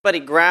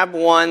Everybody grab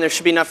one. There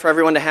should be enough for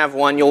everyone to have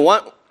one. You'll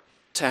want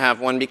to have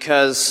one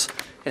because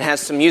it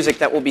has some music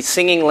that we'll be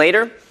singing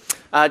later.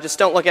 Just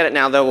don't look at it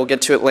now, though. We'll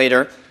get to it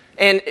later.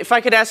 And if I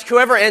could ask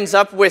whoever ends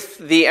up with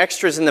the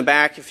extras in the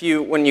back,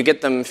 when you get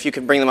them, if you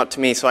could bring them up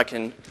to me so I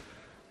can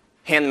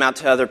hand them out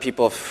to other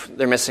people if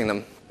they're missing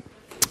them.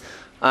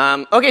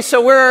 Okay,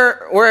 so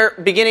we're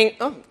beginning.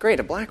 Oh, great,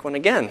 a black one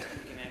again. You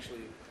can actually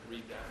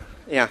read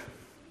that. Yeah.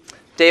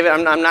 David,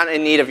 I'm not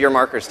in need of your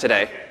markers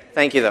today.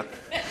 Thank you, though.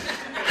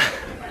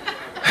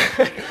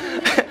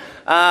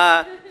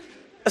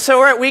 So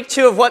we're at week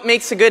 2 of What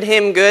Makes a Good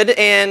Hymn Good,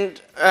 and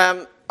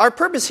our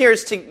purpose here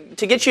is to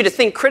get you to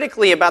think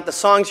critically about the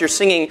songs you're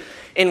singing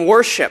in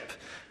worship.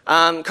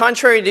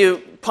 Contrary to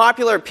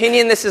popular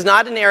opinion, this is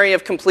not an area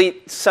of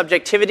complete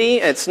subjectivity.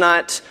 It's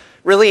not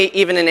really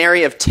even an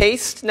area of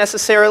taste,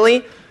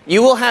 necessarily.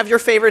 You will have your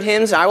favorite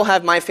hymns, I will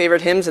have my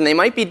favorite hymns, and they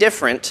might be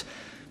different.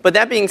 But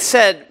that being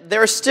said,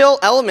 there are still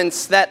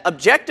elements that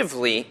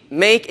objectively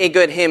make a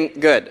good hymn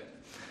good.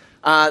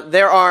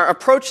 There are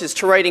approaches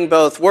to writing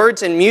both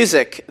words and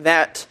music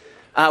that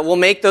will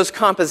make those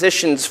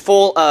compositions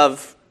full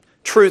of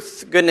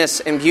truth, goodness,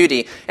 and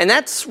beauty. And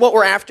that's what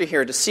we're after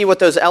here, to see what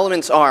those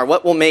elements are,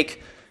 what will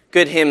make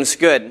good hymns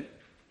good.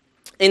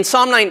 In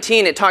Psalm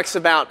 19, it talks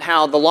about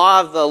how the law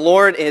of the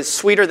Lord is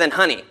sweeter than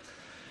honey.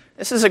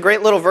 This is a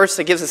great little verse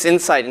that gives us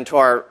insight into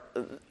our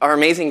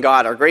amazing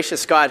God, our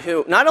gracious God,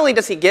 who not only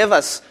does he give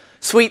us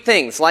sweet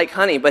things like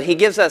honey, but he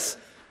gives us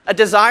a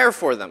desire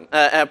for them,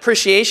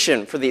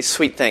 appreciation for these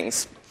sweet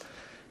things.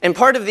 And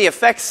part of the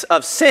effects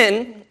of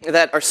sin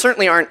that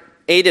certainly aren't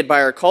aided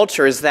by our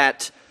culture is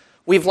that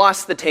we've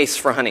lost the taste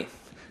for honey.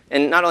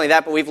 And not only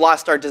that, but we've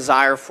lost our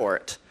desire for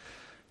it.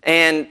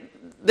 And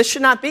this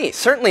should not be,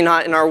 certainly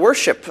not in our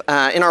worship.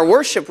 In our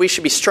worship, we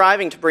should be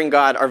striving to bring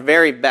God our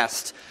very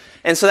best.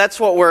 And so that's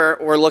what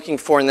we're looking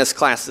for in this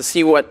class, to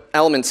see what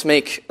elements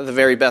make the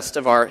very best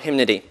of our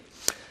hymnody.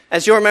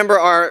 As you'll remember,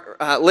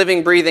 our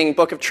living, breathing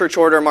Book of Church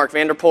Order, Mark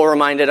Vanderpool,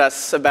 reminded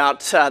us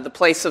about the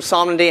place of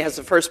psalmody as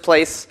the first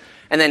place,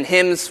 and then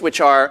hymns,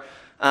 which are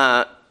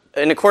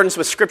in accordance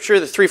with Scripture,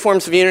 the 3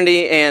 forms of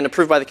unity, and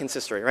approved by the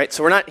consistory, right?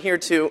 So we're not here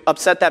to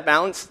upset that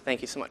balance.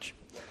 Thank you so much.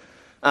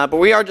 But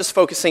we are just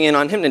focusing in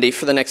on hymnody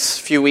for the next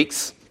few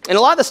weeks. And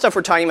a lot of the stuff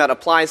we're talking about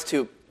applies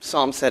to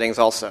psalm settings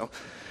also.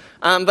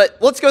 But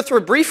let's go through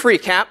a brief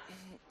recap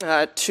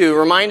to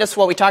remind us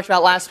what we talked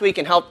about last week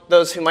and help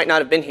those who might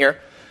not have been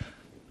here.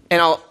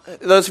 And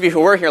those of you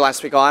who were here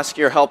last week, I'll ask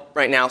your help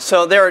right now.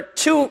 So there are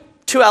two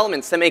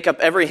elements that make up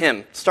every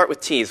hymn. Start with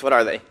T's. What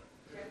are they?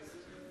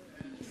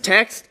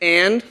 Text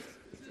and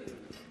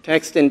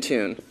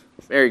tune.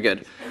 Very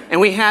good. And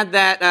we had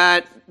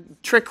that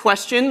trick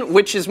question,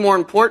 which is more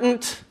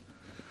important?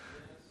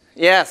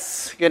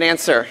 Yes, good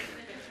answer.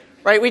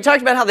 Right, we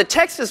talked about how the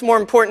text is more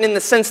important in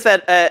the sense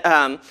that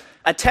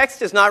a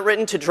text is not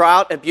written to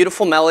draw out a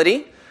beautiful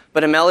melody,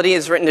 but a melody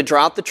is written to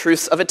draw out the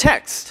truths of a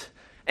text.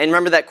 And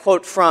remember that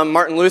quote from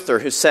Martin Luther,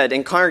 who said,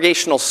 in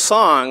congregational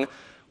song,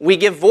 we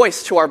give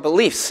voice to our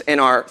beliefs and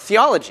our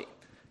theology.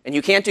 And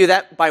you can't do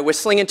that by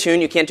whistling a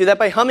tune. You can't do that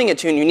by humming a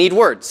tune. You need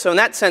words. So in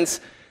that sense,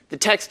 the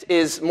text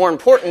is more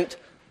important.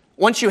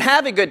 Once you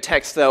have a good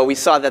text, though, we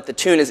saw that the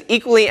tune is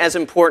equally as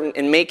important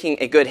in making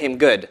a good hymn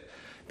good,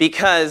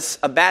 because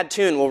a bad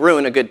tune will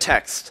ruin a good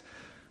text.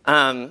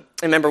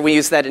 Remember, we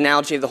used that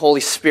analogy of the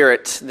Holy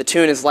Spirit. The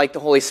tune is like the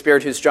Holy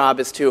Spirit, whose job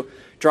is to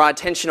draw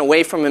attention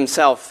away from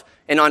himself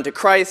and onto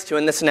Christ, who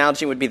in this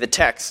analogy would be the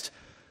text.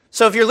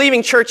 So if you're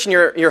leaving church and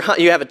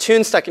you have a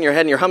tune stuck in your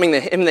head and you're humming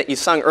the hymn that you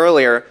sung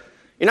earlier,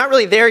 you're not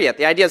really there yet.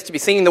 The idea is to be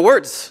singing the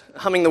words,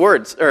 humming the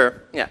words,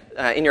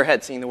 in your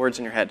head, singing the words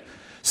in your head.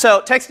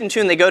 So text and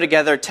tune, they go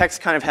together. Text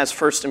kind of has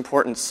first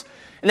importance.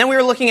 And then we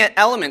were looking at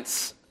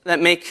elements that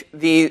make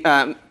these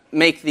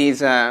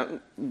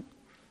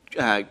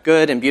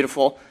good and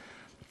beautiful.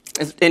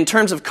 In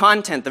terms of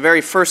content, the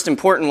very first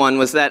important one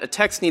was that a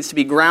text needs to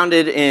be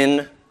grounded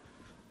in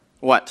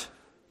what?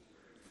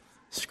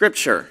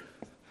 Scripture.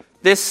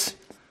 This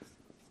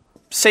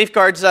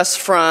safeguards us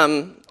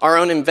from our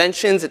own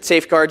inventions. It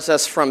safeguards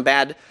us from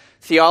bad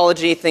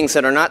theology, things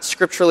that are not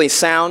scripturally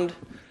sound.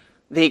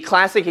 The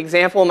classic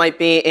example might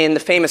be in the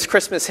famous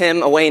Christmas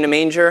hymn, Away in a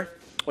Manger,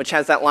 which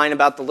has that line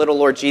about the little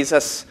Lord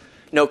Jesus,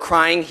 no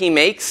crying he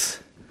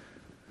makes.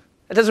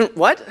 It doesn't,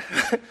 what?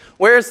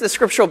 Where is the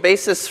scriptural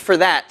basis for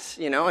that?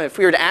 You know, if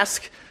we were to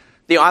ask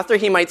the author,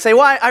 he might say,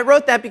 well, I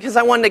wrote that because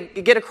I wanted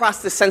to get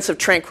across the sense of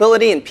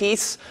tranquility and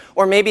peace,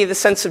 or maybe the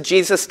sense of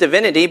Jesus'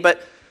 divinity.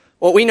 But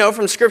what we know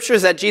from Scripture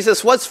is that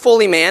Jesus was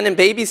fully man, and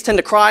babies tend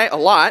to cry a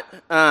lot.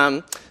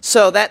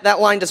 So that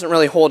line doesn't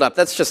really hold up.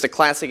 That's just a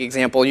classic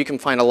example. You can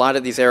find a lot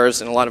of these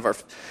errors in a lot of our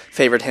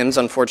favorite hymns,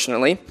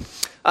 unfortunately.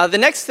 The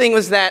next thing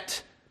was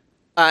that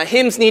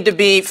hymns need to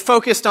be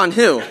focused on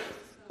who?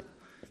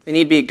 They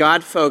need to be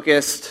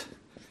God-focused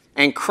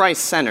and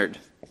Christ-centered.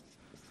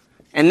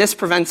 And this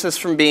prevents us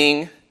from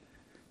being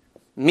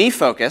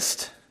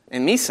me-focused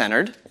and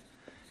me-centered.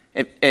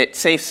 It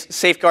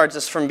safeguards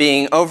us from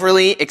being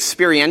overly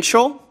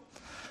experiential,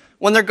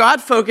 When they're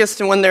God-focused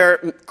and when they're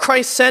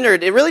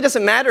Christ-centered, it really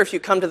doesn't matter if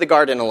you come to the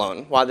garden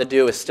alone while the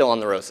dew is still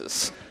on the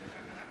roses.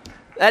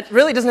 That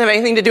really doesn't have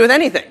anything to do with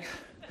anything.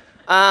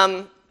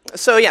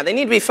 They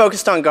need to be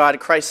focused on God,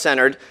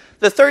 Christ-centered.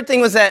 The third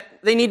thing was that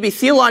they need to be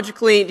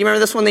theologically, do you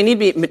remember this one? They need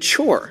to be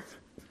mature.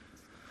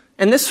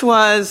 And this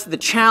was the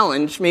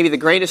challenge, maybe the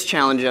greatest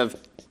challenge of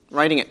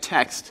writing a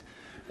text,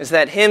 is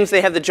that hymns,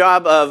 they have the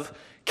job of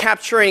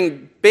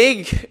capturing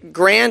big,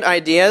 grand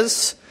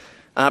ideas,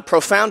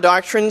 profound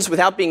doctrines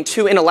without being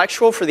too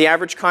intellectual for the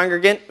average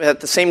congregant, but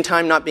at the same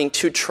time not being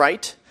too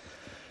trite.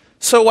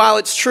 So while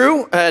it's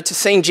true to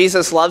sing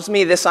Jesus loves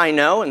me, this I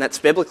know, and that's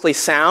biblically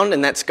sound,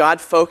 and that's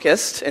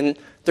God-focused, and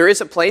there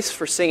is a place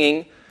for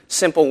singing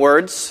simple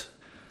words,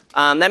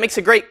 that makes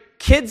a great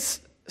kids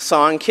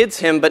song, kids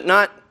hymn, but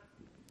not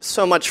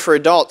so much for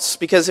adults,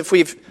 because if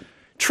we've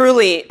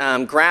truly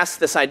grasped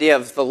this idea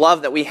of the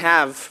love that we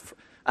have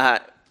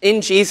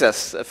in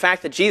Jesus, the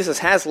fact that Jesus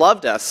has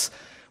loved us,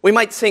 we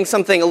might sing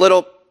something a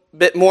little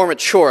bit more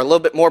mature, a little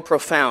bit more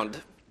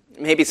profound.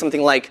 Maybe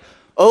something like,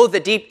 "Oh, the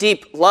deep,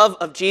 deep love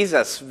of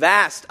Jesus,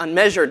 vast,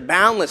 unmeasured,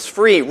 boundless,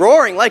 free,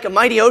 roaring like a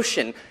mighty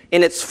ocean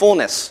in its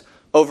fullness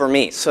over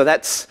me." So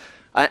that's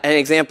an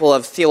example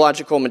of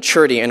theological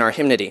maturity in our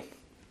hymnody.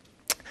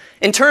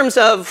 In terms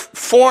of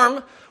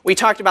form, we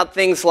talked about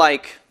things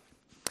like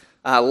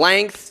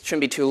length,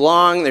 shouldn't be too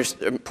long. There's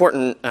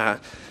important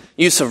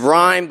use of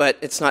rhyme, but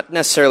it's not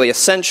necessarily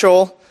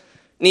essential.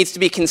 Needs to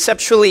be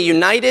conceptually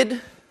united,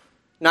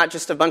 not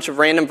just a bunch of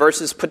random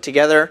verses put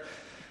together.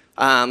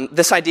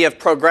 This idea of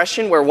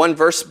progression, where one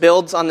verse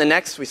builds on the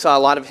next, we saw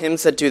a lot of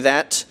hymns that do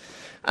that.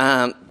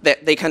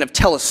 That they kind of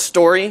tell a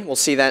story. We'll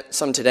see that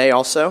some today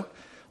also.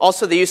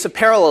 Also, the use of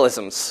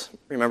parallelisms.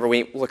 Remember,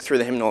 we looked through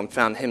the hymnal and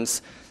found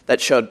hymns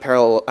that showed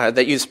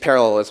that used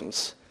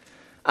parallelisms.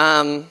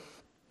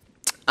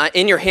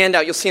 In your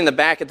handout, you'll see in the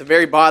back at the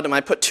very bottom, I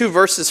put 2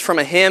 verses from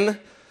a hymn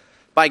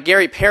by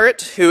Gary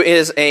Parrott, who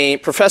is a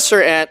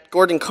professor at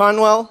Gordon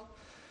Conwell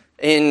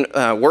in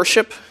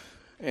worship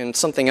and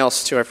something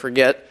else too, I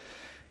forget.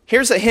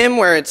 Here's a hymn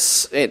where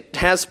it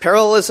has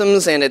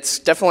parallelisms and it's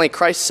definitely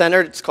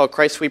Christ-centered. It's called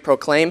Christ We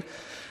Proclaim.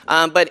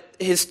 But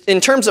in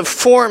terms of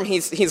form,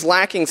 he's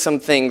lacking some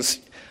things.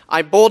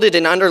 I bolded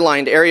and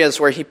underlined areas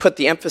where he put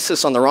the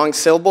emphasis on the wrong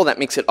syllable. That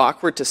makes it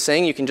awkward to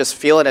sing. You can just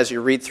feel it as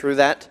you read through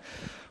that.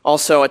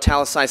 Also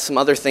italicized some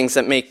other things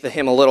that make the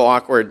hymn a little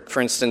awkward.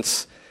 For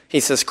instance, he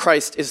says,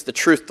 "Christ is the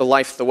truth, the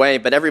life, the way,"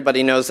 but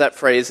everybody knows that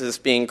phrase as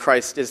being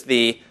Christ is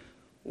the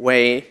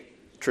way,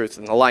 truth,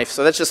 and the life.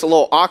 So that's just a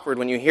little awkward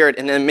when you hear it,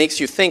 and then it makes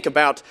you think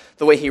about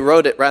the way he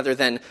wrote it rather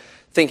than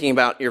thinking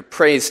about your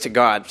praise to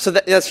God. So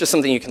that's just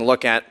something you can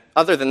look at.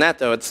 Other than that,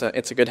 though, it's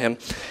a good hymn.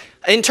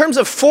 In terms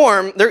of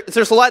form,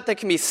 there's a lot that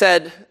can be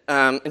said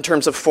in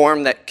terms of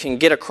form that can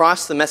get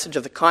across the message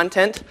of the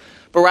content,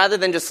 but rather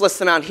than just list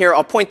them out here,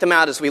 I'll point them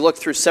out as we look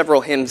through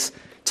several hymns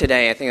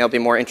today. I think that'll be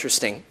more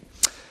interesting.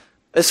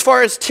 As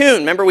far as tune,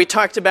 remember we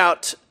talked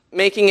about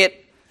making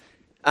it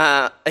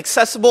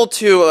accessible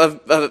to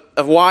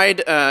a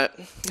wide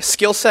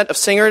skill set of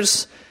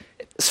singers.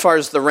 As far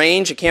as the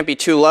range, it can't be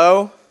too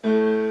low,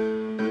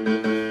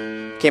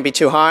 can't be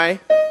too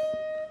high.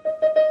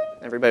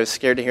 Everybody was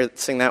scared to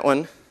sing that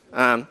one.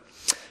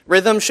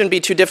 Rhythm shouldn't be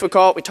too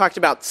difficult. We talked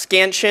about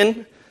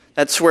scansion.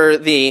 That's where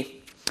the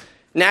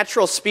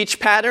natural speech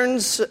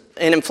patterns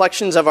and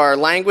inflections of our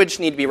language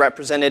need to be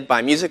represented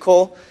by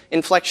musical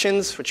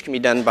inflections, which can be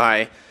done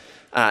by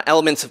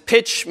elements of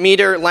pitch,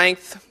 meter,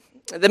 length.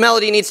 The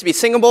melody needs to be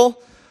singable.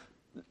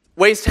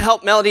 Ways to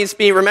help melodies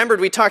be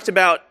remembered, we talked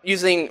about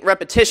using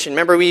repetition.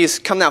 Remember, we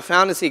used Come Thou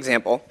Fount as the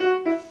example.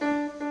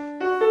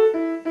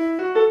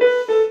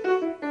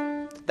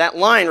 That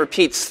line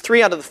repeats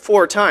 3 out of the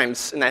 4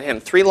 times in that hymn.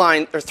 3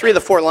 of the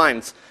 4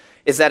 lines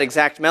is that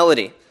exact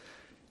melody.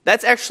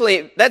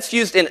 That's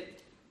used in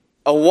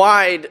a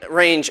wide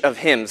range of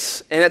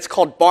hymns, and it's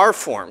called bar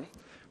form,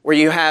 where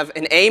you have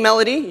an A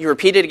melody, you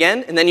repeat it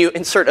again, and then you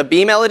insert a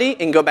B melody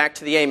and go back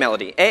to the A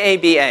melody.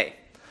 A-A-B-A.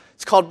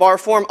 It's called bar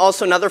form.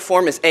 Also, another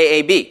form is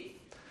A-A-B.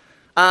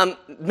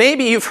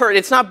 Maybe you've heard,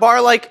 it's not bar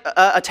like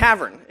a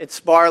tavern, it's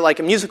bar like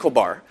a musical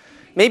bar.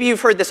 Maybe you've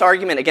heard this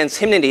argument against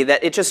hymnody,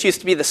 that it just used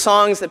to be the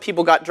songs that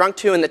people got drunk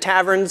to in the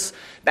taverns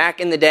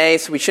back in the day,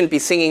 so we shouldn't be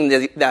singing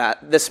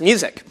this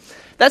music.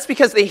 That's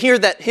because they hear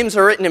that hymns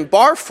are written in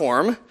bar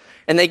form,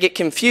 and they get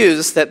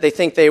confused that they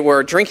think they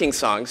were drinking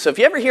songs. So if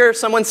you ever hear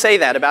someone say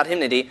that about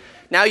hymnody,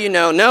 now you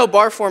know, no,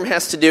 bar form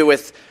has to do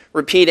with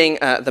repeating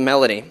the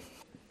melody.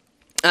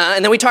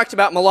 And then we talked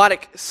about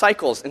melodic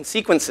cycles and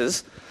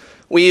sequences.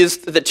 We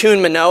used the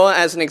tune Manoah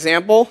as an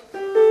example.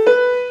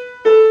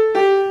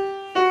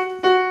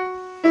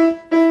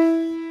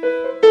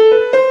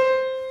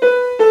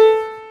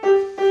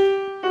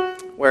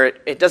 Where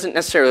it doesn't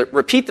necessarily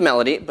repeat the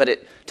melody, but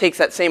it takes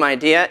that same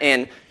idea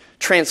and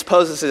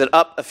transposes it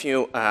up a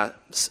few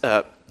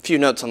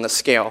notes on the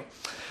scale.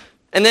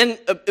 And then,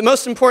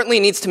 most importantly,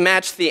 it needs to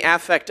match the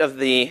affect of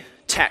the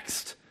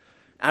text.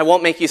 I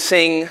won't make you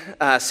sing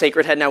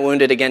Sacred Head Now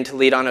Wounded again to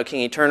lead on, O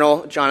King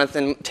Eternal.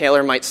 Jonathan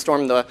Taylor might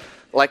storm the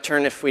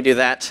lectern if we do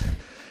that.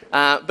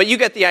 But you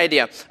get the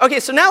idea. Okay,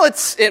 so now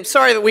I'm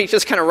sorry that we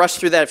just kind of rushed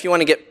through that. If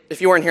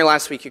you weren't here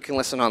last week, you can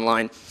listen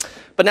online.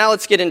 But now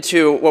let's get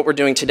into what we're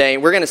doing today.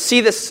 We're going to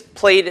see this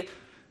played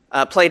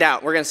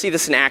out. We're going to see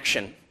this in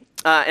action.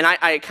 And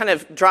I kind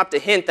of dropped a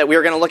hint that we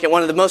were going to look at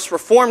one of the most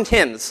reformed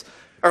hymns,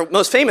 or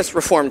most famous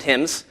reformed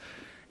hymns,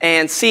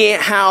 and see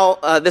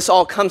how this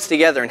all comes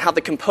together and how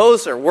the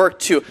composer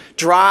worked to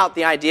draw out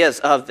the ideas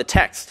of the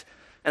text.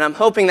 And I'm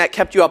hoping that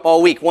kept you up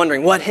all week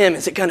wondering, what hymn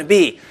is it going to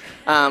be?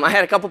 I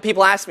had a couple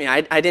people ask me.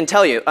 I didn't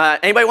tell you.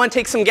 Anybody want to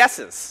take some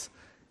guesses?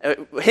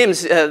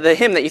 The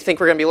hymn that you think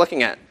we're going to be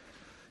looking at.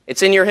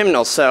 It's in your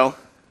hymnal, so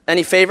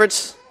any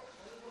favorites?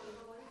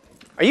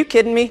 Are you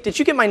kidding me? Did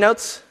you get my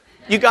notes?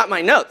 You got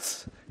my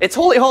notes. It's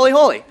Holy, Holy,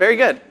 Holy. Very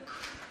good.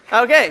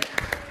 Okay.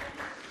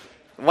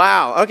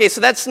 Wow. Okay,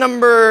 so that's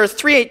number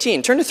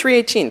 318. Turn to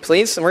 318,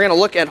 please, and we're going to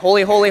look at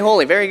Holy, Holy,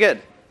 Holy. Very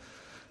good.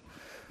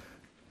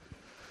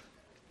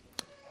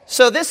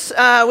 So this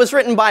was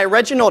written by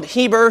Reginald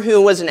Heber,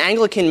 who was an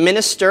Anglican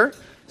minister.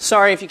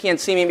 Sorry if you can't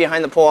see me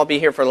behind the pole. I'll be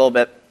here for a little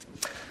bit.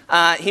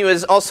 He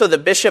was also the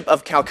Bishop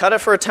of Calcutta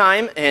for a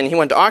time, and he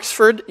went to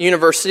Oxford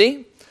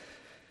University.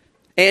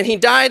 And he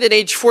died at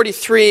age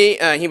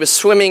 43. He was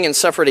swimming and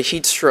suffered a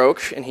heat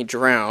stroke, and he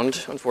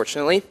drowned,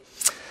 unfortunately.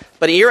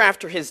 But a year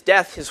after his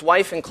death, his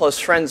wife and close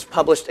friends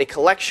published a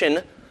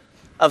collection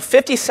of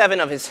 57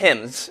 of his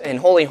hymns, and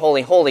Holy,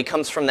 Holy, Holy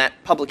comes from that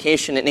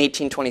publication in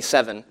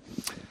 1827.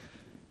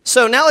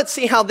 So now let's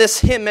see how this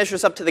hymn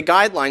measures up to the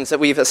guidelines that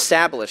we've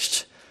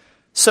established.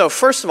 So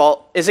first of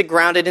all, is it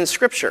grounded in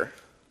Scripture?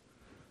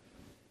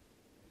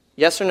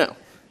 Yes or no?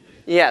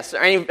 Yes.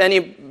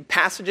 Any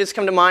passages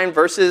come to mind,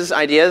 verses,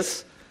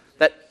 ideas?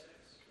 That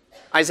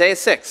Isaiah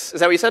 6. Is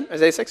that what you said?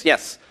 Isaiah 6?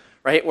 Yes.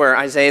 Right, where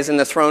Isaiah is in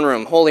the throne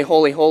room. Holy,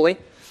 holy, holy.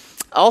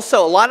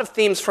 Also, a lot of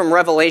themes from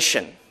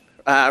Revelation.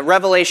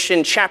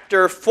 Revelation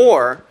chapter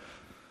 4.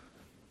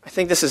 I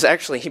think this is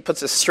actually, he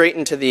puts us straight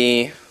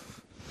into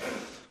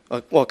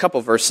a couple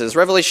verses.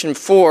 Revelation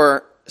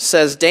 4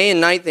 says, day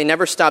and night they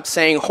never stop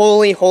saying,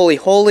 holy, holy,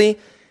 holy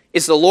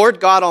is the Lord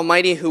God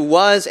Almighty who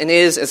was and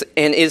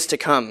is to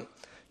come.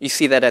 You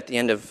see that at the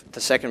end of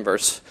the second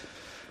verse.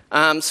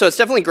 So it's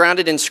definitely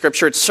grounded in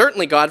Scripture. It's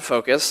certainly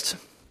God-focused.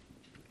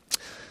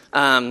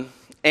 And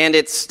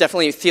it's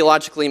definitely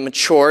theologically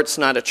mature. It's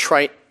not a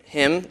trite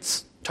hymn.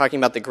 It's talking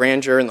about the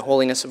grandeur and the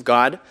holiness of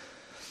God.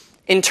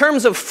 In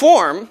terms of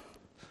form,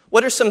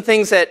 what are some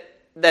things that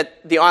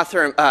the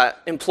author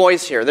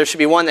employs here? There should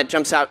be one that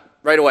jumps out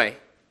right away.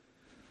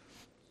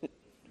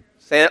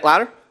 Say that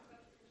louder.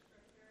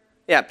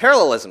 Yeah,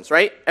 parallelisms,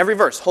 right? Every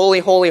verse, holy,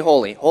 holy,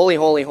 holy, holy,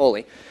 holy,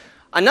 holy.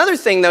 Another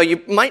thing, though,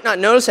 you might not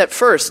notice at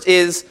first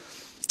is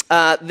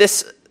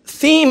this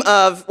theme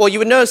of, well, you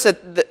would notice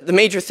that the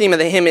major theme of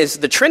the hymn is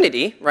the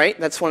Trinity, right?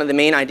 That's one of the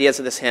main ideas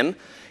of this hymn.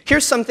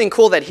 Here's something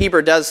cool that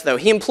Heber does, though.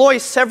 He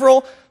employs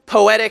several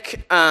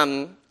poetic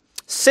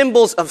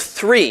symbols of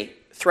three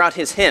throughout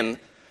his hymn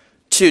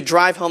to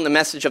drive home the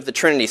message of the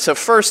Trinity. So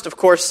first, of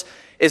course,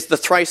 is the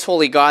thrice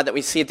holy God that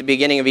we see at the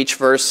beginning of each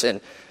verse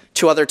and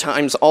two other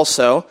times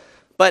also.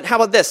 But how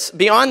about this?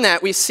 Beyond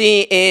that, we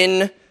see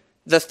in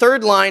the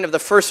third line of the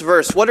first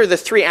verse, what are the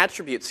three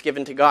attributes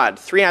given to God?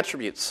 Three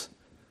attributes.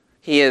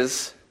 He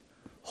is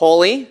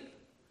holy,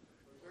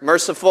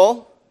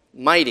 merciful,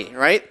 mighty,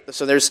 right?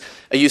 So there's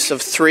a use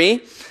of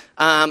three.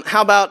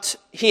 How about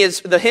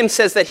the hymn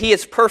says that he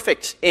is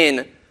perfect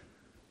in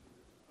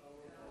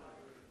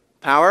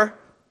power,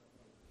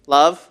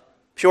 love,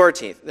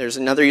 purity. There's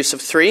another use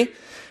of three.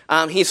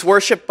 He's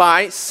worshipped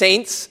by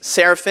saints,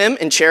 seraphim,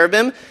 and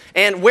cherubim.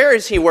 And where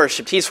is he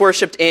worshipped? He's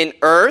worshipped in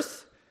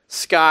earth,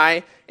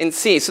 sky, and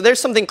sea. So there's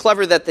something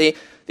clever that the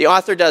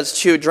author does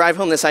to drive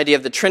home this idea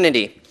of the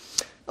Trinity.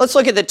 Let's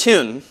look at the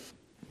tune.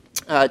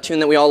 A tune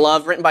that we all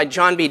love, written by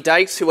John B.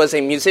 Dykes, who was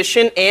a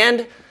musician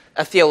and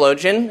a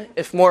theologian.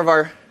 If more of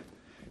our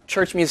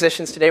church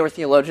musicians today were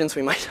theologians,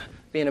 we might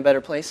be in a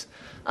better place.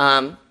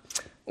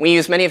 We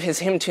use many of his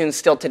hymn tunes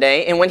still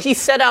today. And when he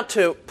set out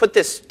to put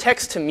this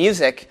text to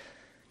music,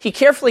 he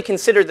carefully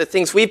considered the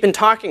things we've been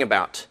talking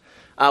about.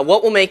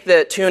 What will make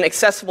the tune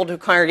accessible to a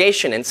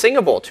congregation and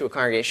singable to a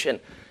congregation?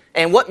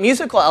 And what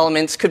musical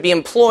elements could be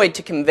employed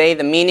to convey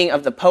the meaning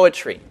of the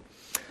poetry?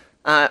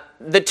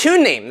 The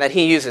tune name that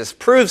he uses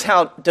proves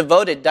how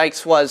devoted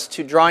Dykes was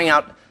to drawing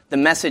out the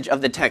message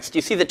of the text.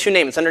 You see the tune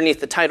name? It's underneath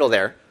the title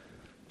there.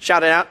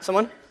 Shout it out,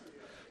 someone.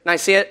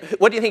 Nicaea.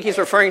 What do you think he's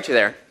referring to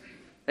there?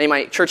 Any of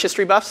my church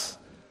history buffs?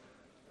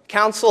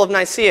 Council of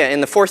Nicaea in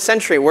the 4th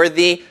century, where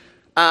the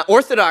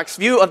Orthodox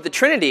view of the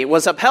Trinity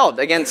was upheld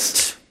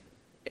against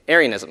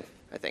Arianism,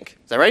 I think.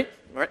 Is that right?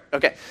 All right.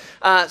 Okay.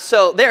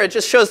 So there, it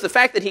just shows the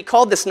fact that he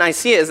called this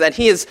Nicaea is that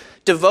he is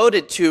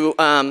devoted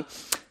to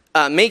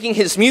making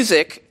his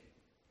music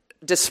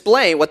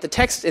display what the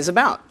text is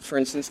about, for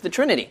instance, the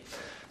Trinity.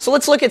 So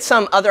let's look at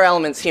some other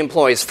elements he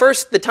employs.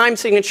 First, the time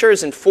signature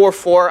is in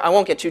 4/4. I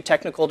won't get too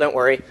technical, don't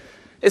worry.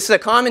 This is a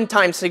common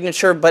time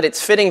signature, but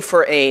it's fitting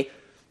for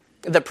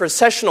the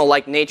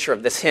processional-like nature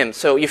of this hymn.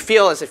 So you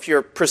feel as if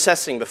you're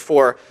processing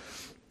before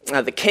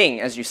the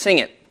king as you sing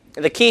it.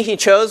 The key he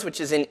chose,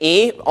 which is in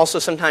E, also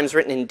sometimes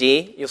written in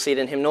D, you'll see it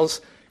in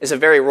hymnals, is a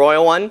very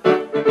royal one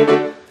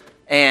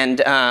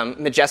and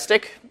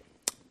majestic.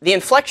 The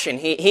inflection,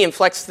 he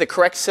inflects the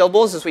correct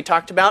syllables, as we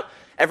talked about.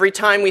 Every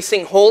time we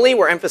sing holy,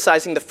 we're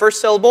emphasizing the first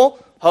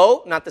syllable,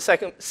 ho, not the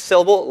second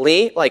syllable,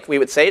 li, like we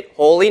would say it,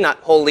 holy, not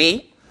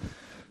holy.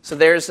 So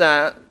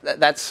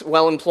that's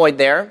well employed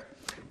there.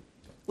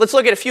 Let's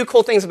look at a few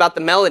cool things about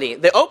the melody.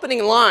 The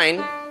opening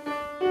line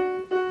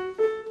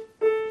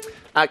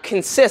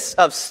consists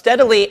of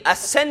steadily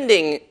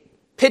ascending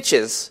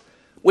pitches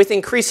with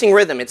increasing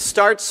rhythm. It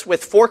starts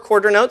with 4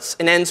 quarter notes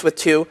and ends with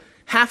 2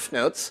 half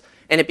notes,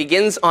 and it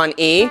begins on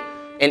E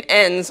and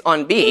ends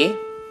on B.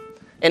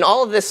 And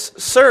all of this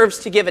serves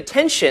to give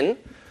attention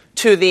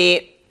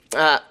to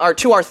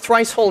our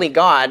thrice holy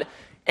God,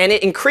 and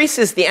it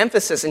increases the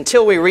emphasis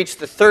until we reach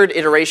the 3rd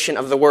iteration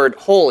of the word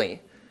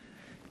holy.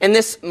 And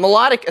this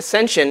melodic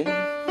ascension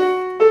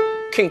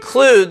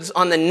concludes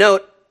on the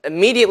note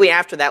immediately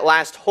after that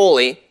last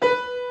holy,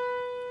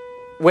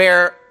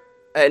 where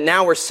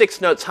now we're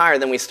 6 notes higher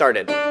than we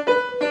started.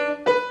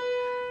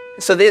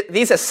 So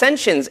these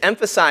ascensions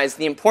emphasize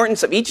the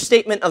importance of each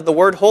statement of the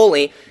word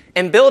holy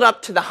and build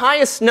up to the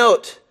highest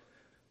note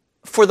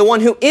for the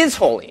one who is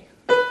holy.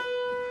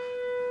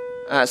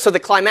 So the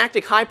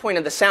climactic high point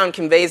of the sound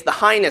conveys the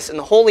highness and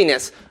the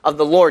holiness of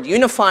the Lord,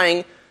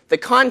 unifying the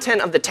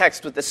content of the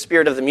text with the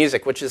spirit of the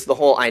music, which is the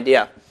whole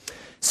idea.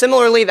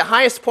 Similarly, the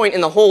highest point in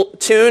the whole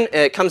tune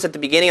comes at the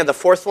beginning of the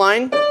 4th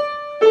line.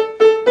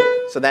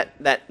 So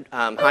that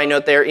high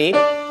note there, E,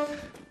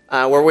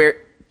 where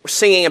we're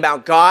singing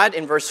about God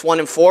in verse 1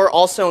 and 4,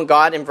 also in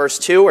God in verse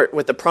 2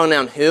 with the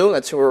pronoun who,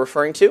 that's who we're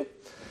referring to,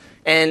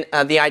 and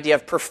the idea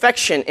of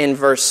perfection in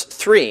verse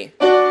 3.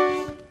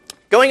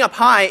 Going up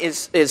high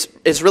is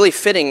really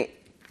fitting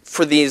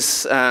for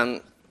these for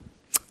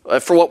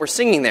what we're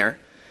singing there.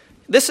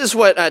 This is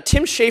what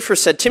Tim Schafer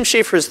said. Tim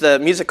Schafer is the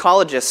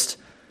musicologist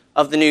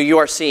of the new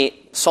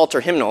URC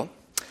Psalter hymnal,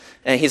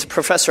 and he's a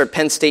professor at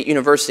Penn State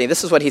University.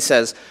 This is what he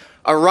says: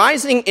 a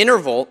rising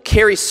interval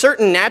carries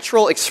certain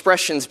natural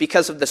expressions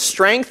because of the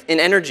strength and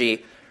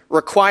energy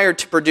required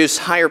to produce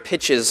higher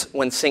pitches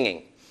when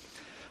singing.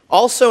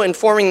 Also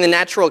informing the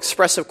natural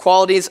expressive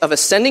qualities of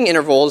ascending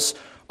intervals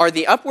are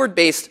the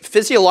upward-based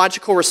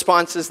physiological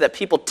responses that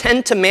people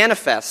tend to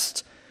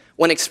manifest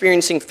when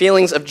experiencing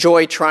feelings of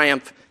joy,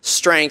 triumph,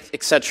 strength,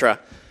 etc.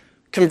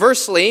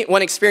 Conversely,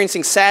 when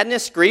experiencing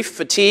sadness, grief,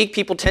 fatigue,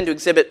 people tend to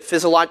exhibit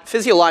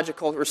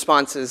physiological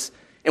responses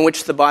in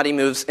which the body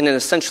moves in an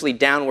essentially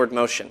downward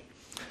motion.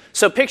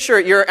 So picture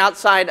you're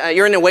outside,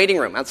 you're in a waiting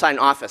room outside an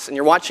office, and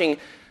you're watching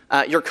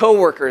your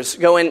coworkers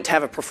go in to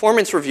have a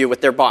performance review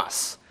with their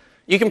boss.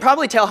 You can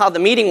probably tell how the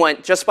meeting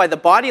went just by the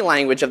body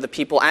language of the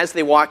people as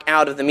they walk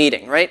out of the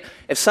meeting, right?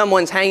 If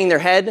someone's hanging their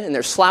head and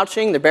they're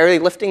slouching, they're barely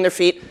lifting their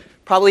feet,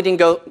 probably didn't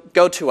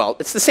go too well.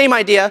 It's the same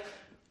idea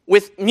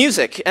with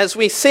music. As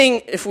we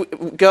sing, if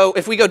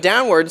we go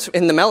downwards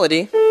in the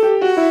melody,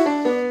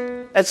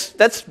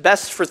 that's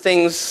best for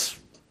things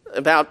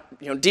about,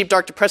 deep,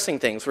 dark, depressing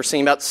things. We're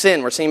singing about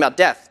sin. We're singing about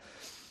death.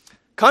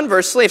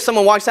 Conversely, if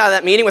someone walks out of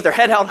that meeting with their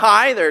head held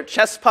high, their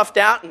chest puffed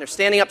out, and they're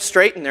standing up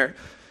straight, and they're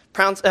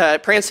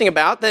prancing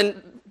about,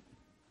 then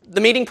the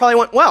meeting probably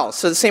went well.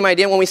 So the same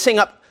idea, when we sing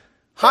up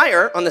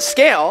higher on the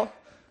scale,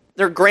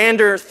 they're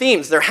grander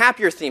themes, they're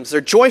happier themes,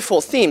 they're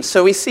joyful themes.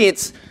 So we see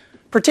it's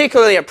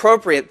particularly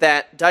appropriate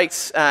that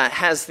Dykes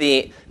has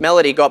the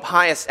melody go up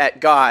highest at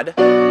God,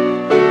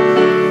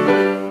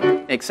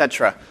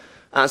 etc.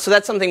 So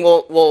that's something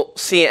we'll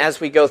see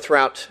as we go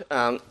throughout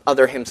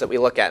other hymns that we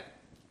look at.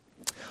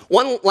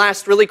 One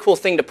last really cool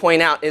thing to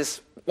point out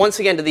is, once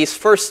again, to these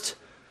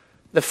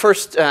the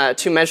first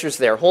 2 measures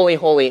there, holy,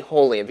 holy,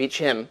 holy, of each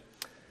hymn.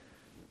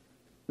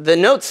 The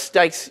notes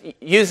Dykes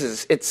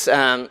uses, it's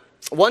 1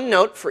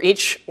 note for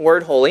each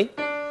word holy.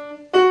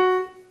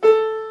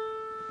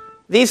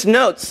 These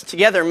notes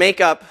together make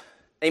up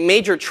a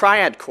major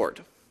triad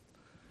chord.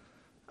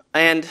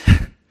 And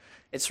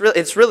it's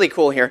really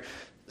cool here.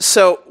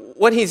 So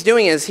what he's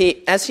doing is,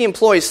 as he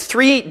employs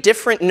 3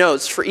 different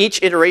notes for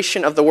each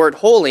iteration of the word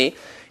holy,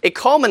 it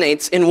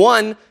culminates in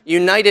one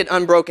united,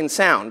 unbroken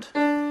sound.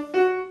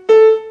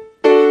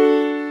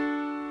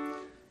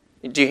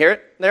 Do you hear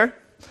it there?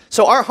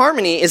 So our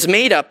harmony is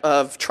made up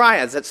of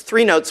triads. That's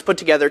 3 notes put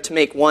together to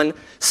make one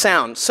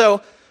sound.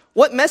 So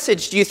what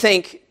message do you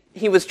think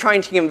he was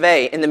trying to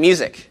convey in the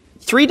music?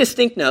 3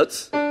 distinct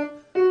notes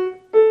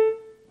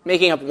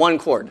making up 1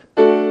 chord.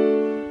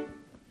 Did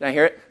I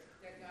hear it?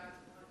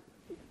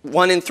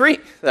 1 and 3,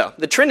 though.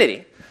 The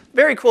Trinity.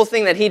 Very cool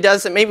thing that he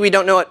does that maybe we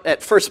don't know it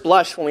at first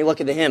blush when we look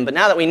at the hymn. But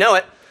now that we know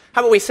it,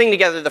 how about we sing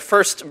together the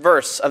first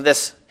verse of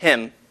this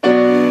hymn?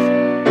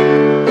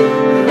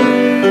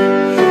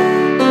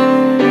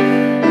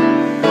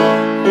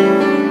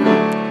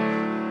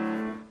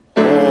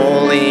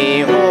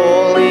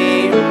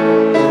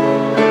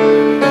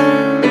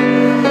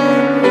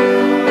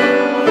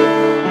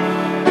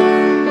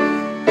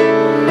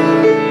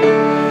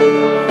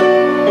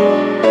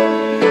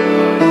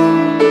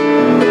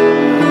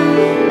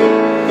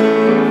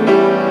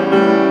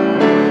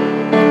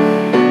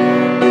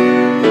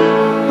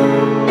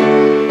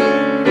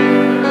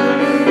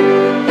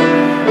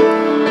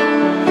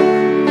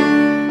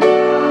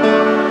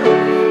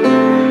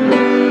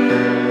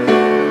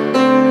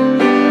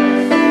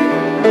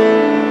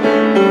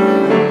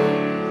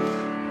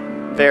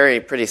 very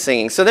pretty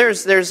singing. So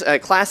there's a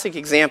classic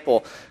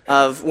example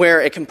of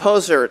where a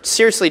composer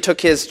seriously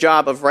took his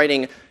job of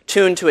writing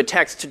tune to a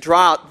text to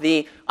draw out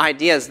the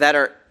ideas that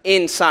are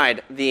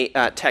inside the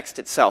text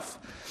itself.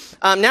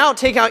 Now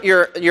take out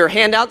your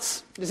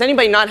handouts. Does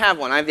anybody not have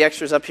one? I have the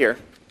extras up here.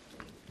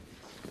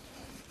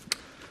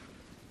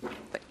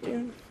 Thank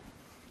you.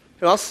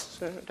 Who else?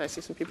 Did I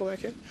see some people back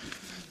here?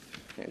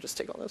 Yeah, just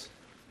take all those.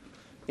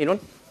 Need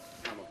one?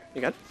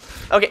 You got it?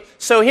 Okay,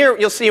 so here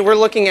you'll see we're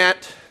looking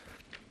at,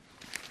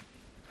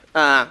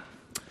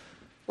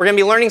 we're going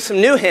to be learning some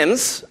new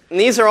hymns. And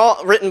these are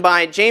all written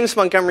by James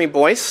Montgomery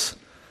Boyce,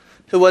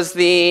 who was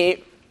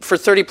for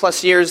 30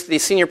 plus years, the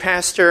senior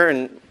pastor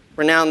and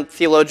renowned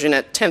theologian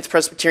at 10th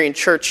Presbyterian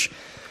Church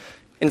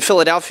in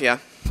Philadelphia.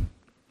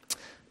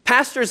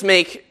 Pastors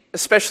make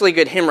especially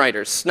good hymn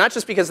writers, not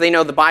just because they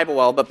know the Bible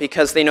well, but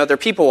because they know their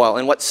people well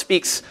and what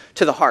speaks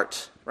to the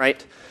heart,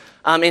 right?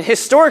 And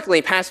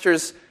historically,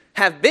 pastors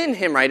have been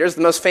hymn writers.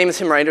 The most famous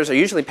hymn writers are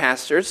usually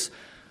pastors.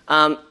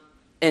 And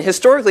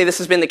historically, this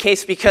has been the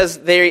case because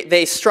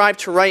they strive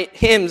to write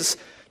hymns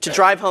to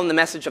drive home the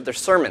message of their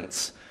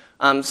sermons.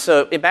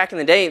 So back in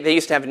the day, they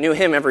used to have a new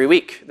hymn every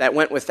week that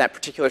went with that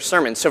particular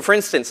sermon. So for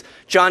instance,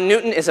 John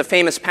Newton is a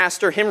famous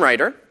pastor hymn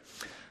writer.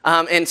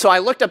 And so I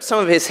looked up some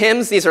of his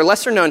hymns. These are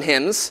lesser-known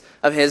hymns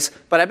of his,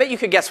 but I bet you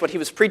could guess what he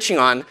was preaching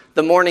on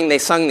the morning they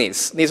sung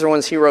these. These are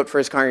ones he wrote for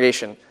his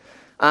congregation.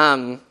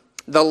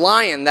 The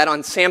lion that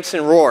on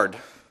Samson roared.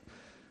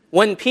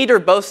 When Peter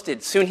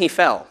boasted, soon he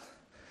fell.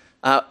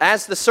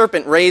 As the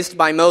serpent raised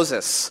by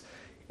Moses.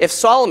 If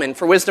Solomon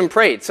for wisdom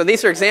prayed. So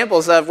these are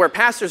examples of where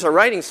pastors are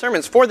writing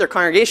sermons for their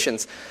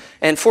congregations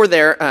and for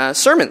their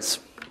sermons.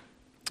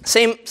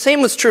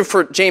 Same was true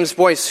for James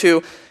Boyce,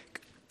 who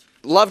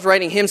loved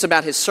writing hymns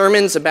about his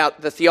sermons,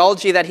 about the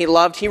theology that he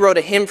loved. He wrote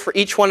a hymn for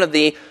each one of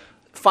the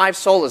 5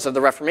 solas of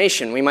the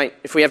Reformation. We might,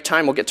 if we have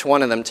time, we'll get to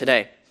one of them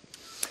today.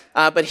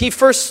 But he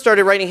first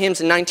started writing hymns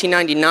in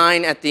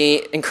 1999 at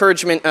the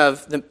encouragement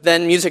of the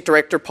then music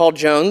director, Paul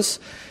Jones.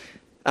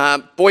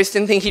 Boyce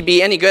didn't think he'd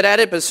be any good at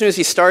it, but as soon as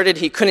he started,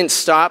 he couldn't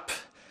stop.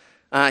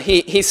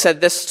 He said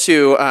this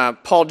to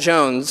Paul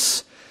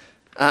Jones.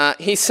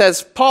 He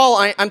says, Paul,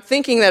 I'm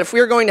thinking that if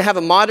we are going to have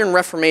a modern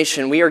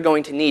Reformation, we are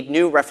going to need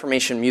new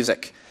Reformation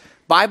music.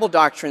 Bible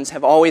doctrines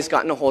have always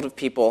gotten a hold of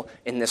people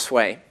in this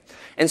way.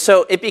 And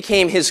so it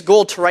became his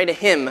goal to write a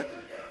hymn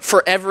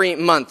for every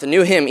month, a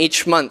new hymn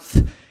each month.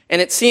 And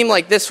it seemed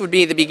like this would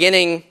be the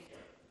beginning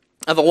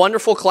of a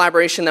wonderful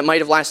collaboration that might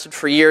have lasted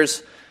for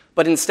years,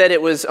 but instead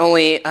it was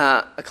only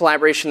a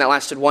collaboration that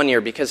lasted 1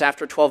 year, because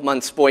after 12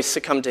 months, Boyce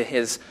succumbed to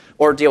his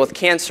ordeal with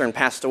cancer and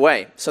passed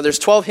away. So there's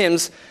 12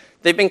 hymns.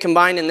 They've been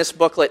combined in this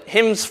booklet,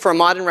 Hymns for a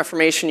Modern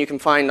Reformation, you can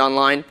find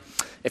online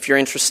if you're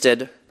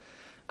interested.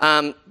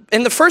 In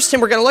the first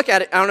hymn we're going to look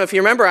at, I don't know if you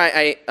remember,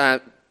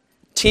 I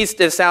teased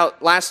this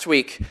out last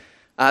week,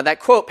 that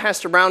quote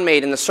Pastor Brown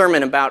made in the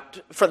sermon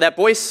that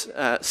Boyce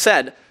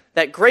said,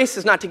 that grace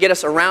is not to get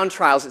us around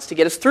trials, it's to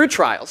get us through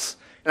trials.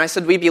 And I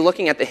said we'd be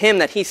looking at the hymn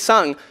that he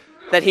sung,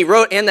 that he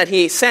wrote, and that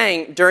he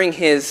sang during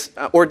his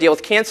ordeal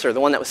with cancer,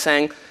 the one that was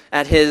sang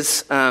at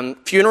his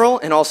funeral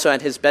and also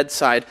at his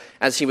bedside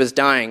as he was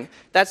dying.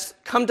 That's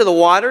Come to the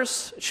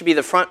Waters. It should be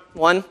the front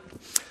one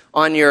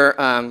on your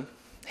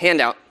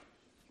handout.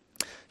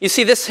 You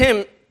see, this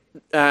hymn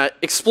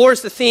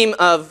explores the theme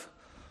of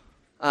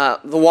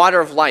the water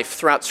of life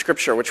throughout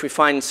Scripture, which we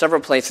find in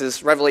several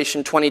places.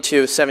 Revelation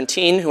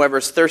 22:17, whoever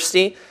is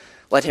thirsty,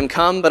 let him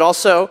come. But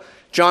also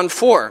John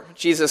 4,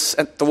 Jesus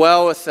at the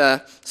well with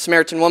the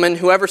Samaritan woman,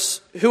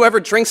 whoever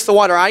drinks the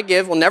water I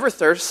give will never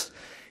thirst.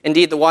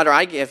 Indeed, the water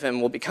I give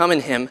him will become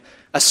in him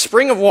a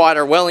spring of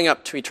water welling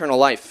up to eternal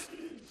life.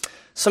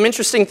 Some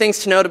interesting things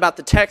to note about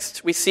the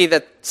text. We see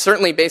that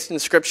certainly based in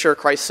Scripture,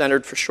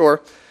 Christ-centered for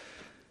sure.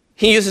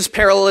 He uses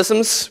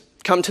parallelisms,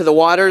 come to the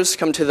waters,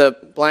 come to the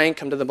blank,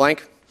 come to the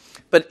blank.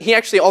 But he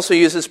actually also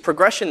uses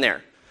progression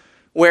there,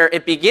 where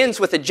it begins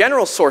with a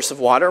general source of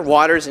water,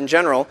 waters in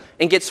general,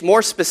 and gets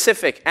more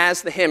specific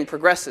as the hymn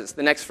progresses.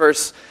 The next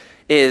verse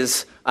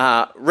is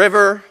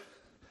river,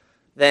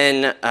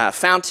 then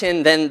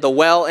fountain, then the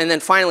well, and then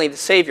finally the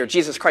Savior,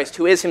 Jesus Christ,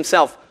 who is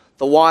himself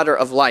the water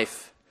of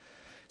life.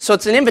 So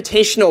it's an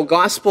invitational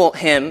gospel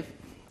hymn,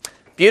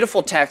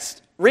 beautiful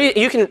text.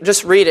 You can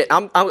just read it.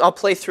 I'll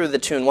play through the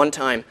tune one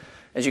time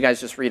as you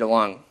guys just read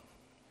along.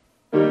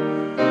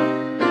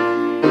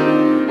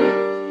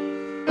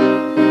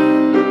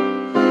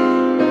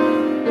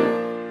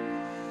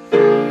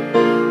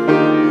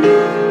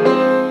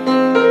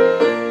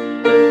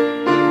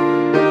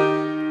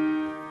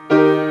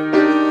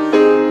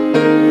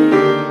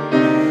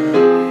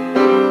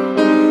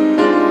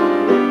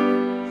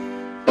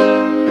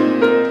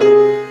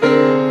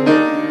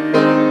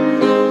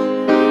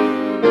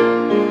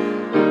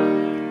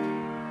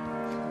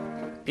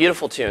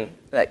 Beautiful tune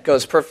that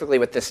goes perfectly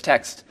with this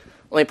text.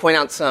 Let me point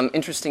out some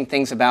interesting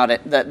things about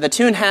it. The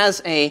tune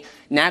has a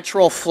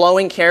natural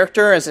flowing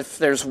character, as if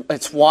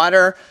it's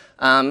water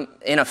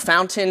in a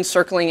fountain,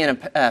 circling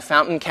in a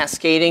fountain,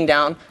 cascading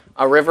down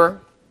a river.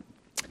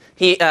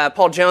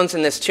 Paul Jones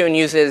in this tune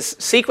uses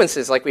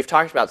sequences like we've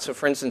talked about. So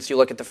for instance, you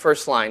look at the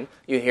first line,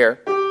 you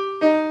hear,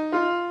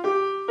 and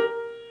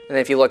then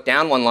if you look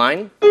down one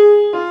line,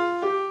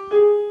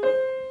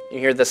 you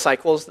hear the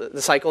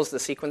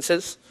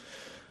sequences.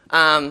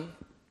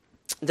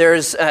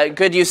 There's a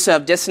good use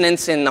of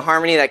dissonance in the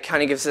harmony that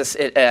kind of gives us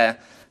an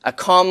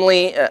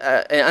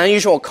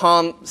unusual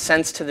calm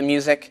sense to the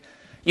music.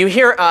 You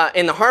hear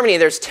in the harmony,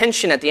 there's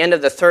tension at the end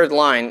of the third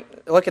line.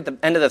 Look at the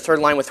end of the third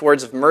line with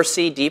words of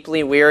mercy,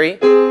 deeply weary.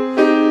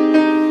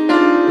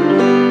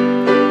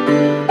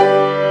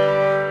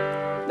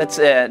 That's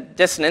a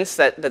dissonance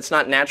that's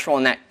not natural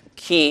in that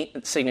key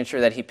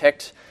signature that he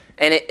picked.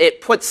 And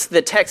it puts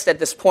the text at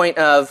this point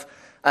of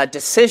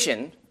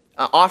decision,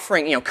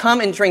 offering,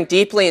 come and drink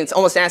deeply. And it's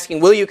almost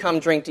asking, will you come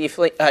drink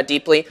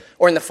deeply?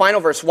 Or in the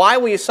final verse, why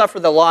will you suffer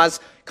the law's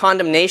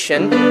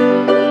condemnation?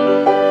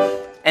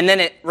 And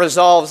then it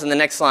resolves in the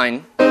next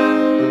line,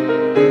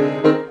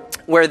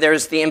 where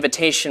there's the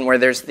invitation, where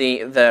there's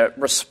the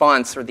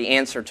response or the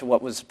answer to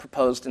what was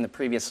proposed in the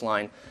previous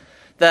line.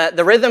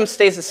 The rhythm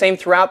stays the same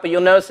throughout, but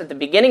you'll notice at the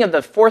beginning of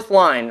the fourth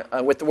line,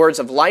 with the words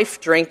of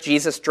life, drink,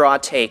 Jesus, draw,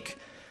 take,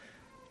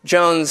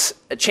 Jones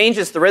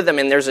changes the rhythm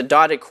and there's a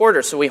dotted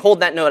quarter, so we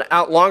hold that note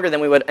out longer than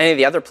we would any of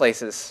the other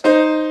places.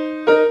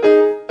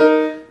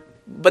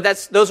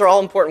 But those are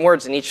all important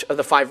words in each of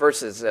the 5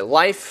 verses.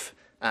 Life,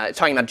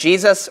 talking about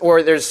Jesus,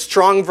 or there's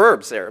strong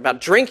verbs there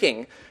about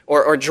drinking,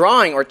 or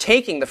drawing, or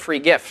taking the free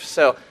gift.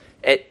 So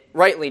it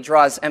rightly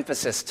draws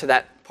emphasis to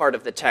that part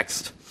of the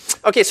text.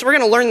 Okay, so we're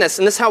going to learn this,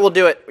 and this is how we'll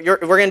do it. We're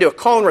going to do a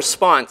call and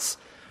response.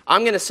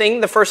 I'm going to sing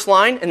the first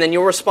line, and then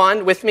you'll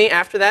respond with me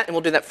after that, and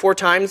we'll do that 4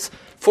 times,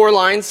 4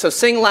 lines. So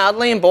sing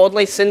loudly and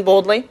boldly, sin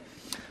boldly.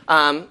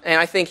 And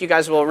I think you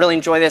guys will really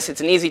enjoy this.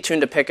 It's an easy tune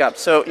to pick up.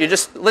 So you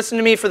just listen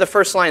to me for the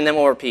first line, and then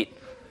we'll repeat.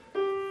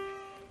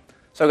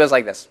 So it goes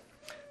like this.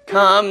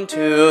 Come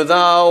to the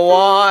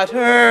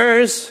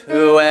waters,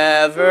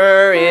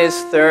 whoever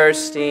is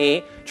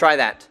thirsty. Try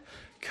that.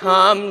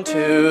 Come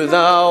to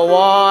the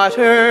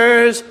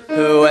waters,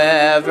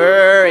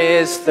 whoever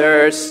is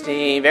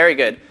thirsty. Very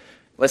good.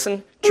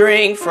 Listen.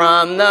 Drink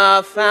from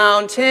the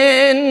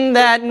fountain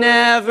that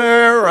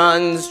never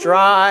runs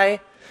dry.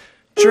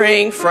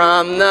 Drink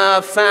from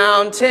the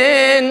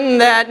fountain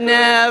that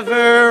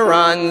never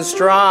runs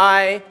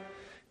dry.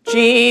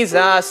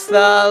 Jesus,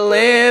 the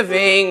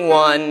living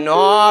one,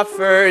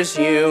 offers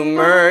you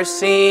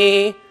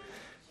mercy.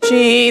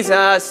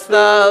 Jesus,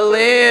 the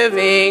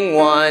living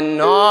one,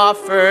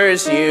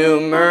 offers you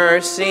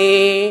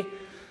mercy.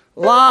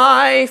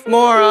 Life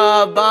more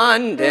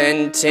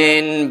abundant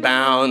in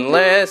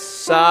boundless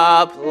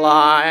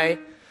supply.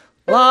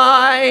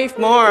 Life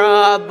more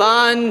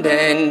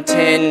abundant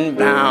in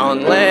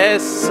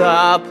boundless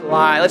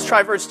supply. Let's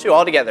try verse 2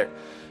 all together.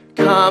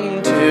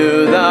 Come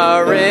to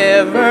the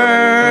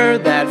river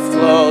that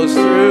flows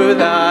through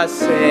the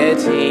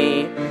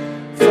city,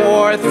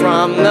 forth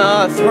from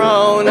the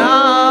throne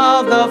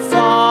of the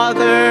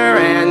Father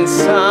and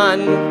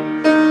Son.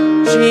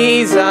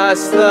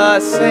 Jesus the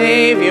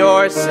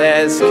Savior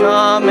says,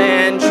 come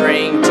and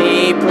drink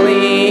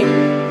deeply.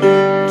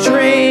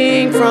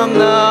 Drink from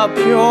the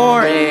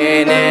pure,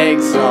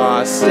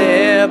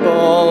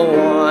 inexhaustible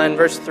one.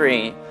 Verse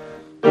 3.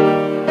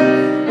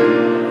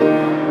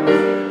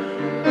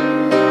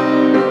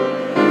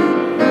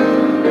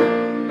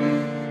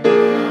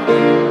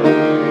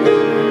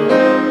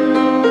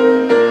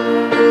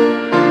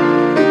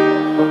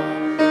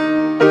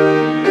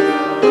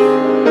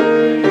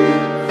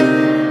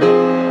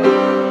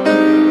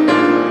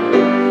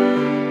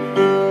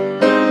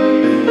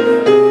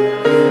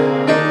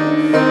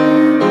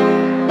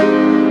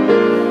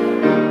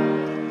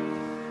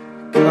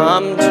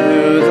 Come to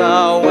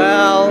the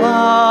well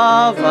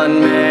of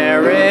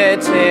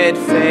unmerited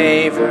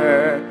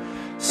favor.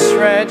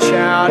 Stretch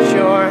out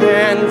your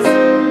hand.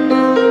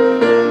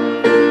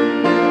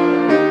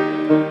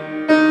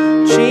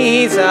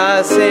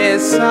 Jesus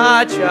is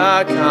such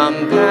a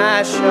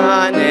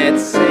compassionate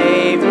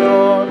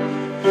Savior.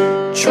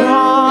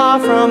 Draw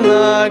from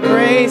the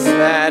grace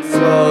that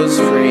flows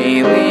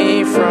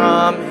freely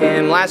from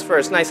Him. Last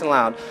verse, nice and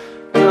loud.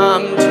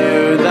 Come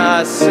to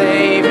the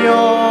Savior,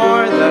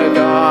 the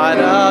God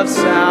of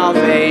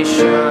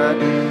salvation.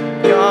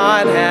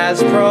 God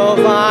has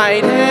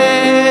provided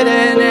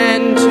an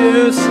end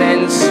to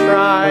sin's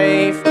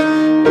strife.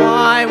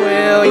 Why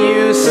will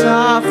you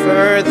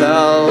suffer the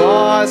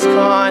law's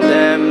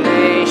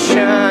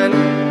condemnation?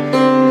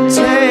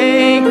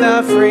 Take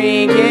the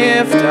free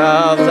gift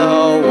of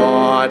the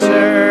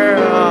water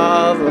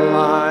of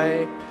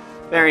life.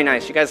 Very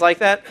nice. You guys like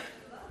that?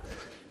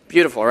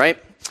 Beautiful,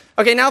 right?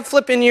 Okay, now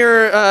flip in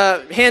your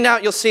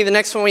handout. You'll see the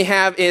next one we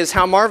have is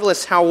how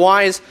marvelous, how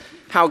wise,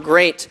 how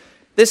great.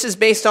 This is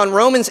based on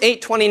Romans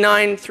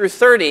 8:29 through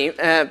 30.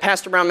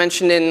 Pastor Brown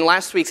mentioned in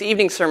last week's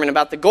evening sermon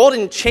about the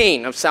golden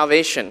chain of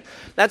salvation.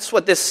 That's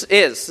what this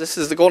is. This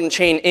is the golden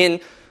chain in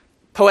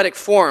poetic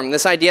form,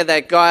 this idea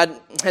that God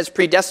has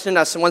predestined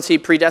us, and once he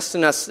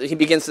predestined us, he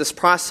begins this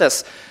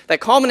process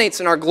that culminates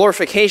in our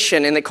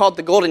glorification, and they call it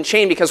the golden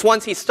chain, because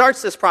once he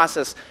starts this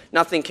process,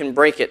 nothing can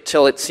break it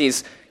till it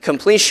sees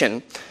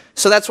completion.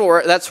 So that's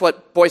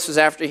what Boyce was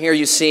after here.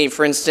 You see,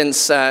 for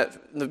instance, the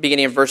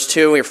beginning of verse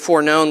 2, we are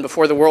foreknown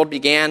before the world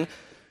began.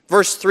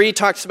 Verse 3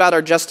 talks about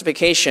our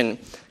justification.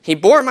 He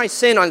bore my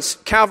sin on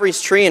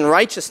Calvary's tree, and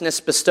righteousness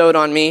bestowed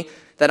on me,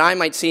 that I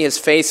might see his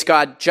face.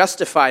 God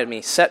justified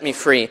me, set me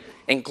free,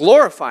 and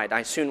glorified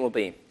I soon will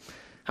be.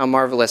 How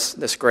marvelous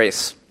this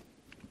grace.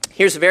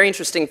 Here's a very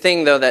interesting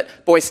thing, though,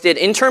 that Boyce did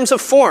in terms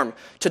of form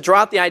to draw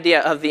out the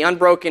idea of the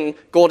unbroken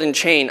golden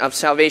chain of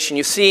salvation.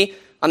 You see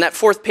on that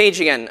fourth page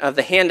again of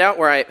the handout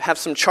where I have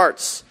some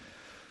charts,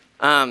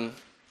 I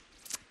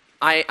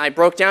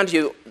broke down to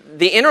you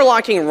the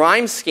interlocking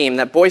rhyme scheme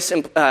that Boyce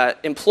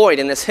employed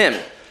in this hymn.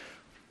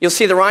 You'll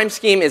see the rhyme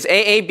scheme is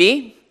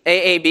AAB,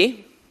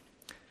 AAB.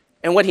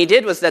 And what he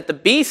did was that the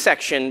B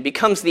section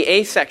becomes the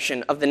A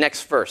section of the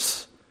next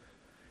verse,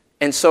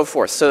 and so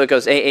forth. So it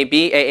goes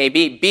AAB,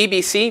 AAB,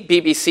 BBC,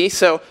 BBC.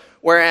 So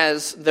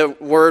whereas the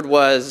word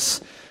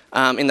was,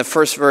 in the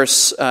first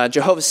verse,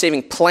 Jehovah's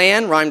saving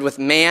plan rhymed with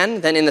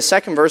man, then in the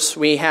second verse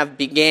we have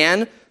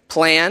began,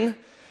 plan,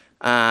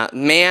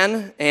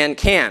 man, and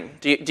can.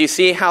 Do you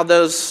see how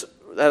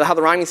how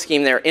the rhyming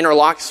scheme there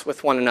interlocks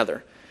with one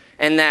another?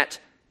 And that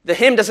the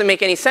hymn doesn't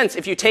make any sense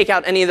if you take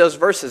out any of those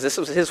verses. This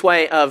was his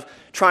way of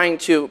trying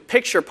to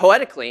picture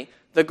poetically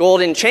the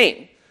golden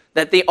chain,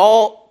 that they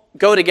all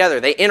go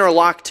together, they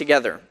interlock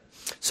together.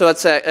 So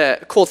it's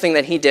a cool thing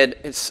that he did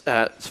as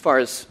far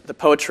as the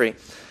poetry.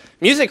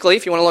 Musically,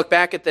 if you want to look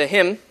back at the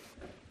hymn,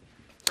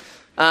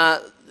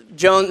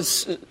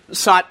 Jones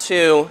sought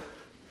to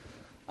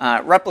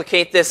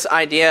replicate this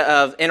idea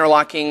of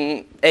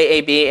interlocking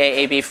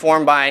AAB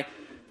form by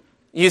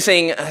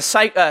using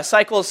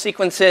cycle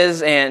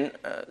sequences and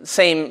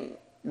same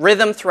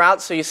rhythm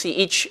throughout. So you see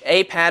each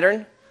A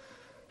pattern,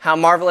 how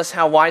marvelous,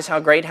 how wise, how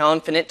great, how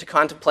infinite to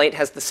contemplate,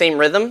 has the same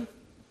rhythm.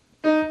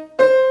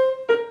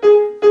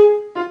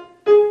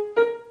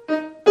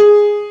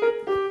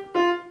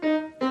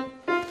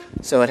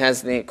 So it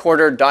has the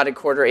quarter, dotted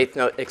quarter, eighth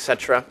note,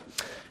 etc.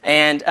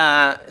 And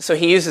so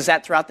he uses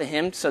that throughout the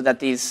hymn so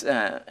that these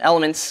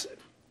elements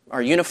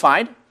are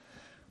unified.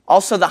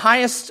 Also, the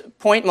highest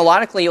point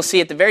melodically you'll see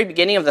at the very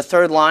beginning of the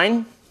third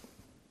line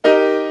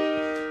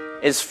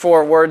is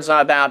 4 words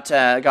about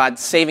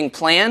God's saving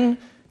plan,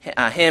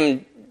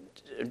 him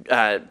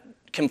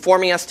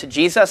conforming us to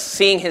Jesus,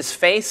 seeing his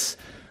face,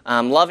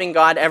 loving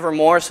God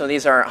evermore. So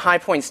these are high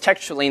points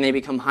textually, and they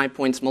become high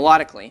points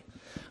melodically.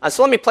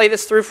 So let me play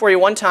this through for you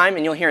one time,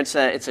 and you'll hear it's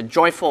a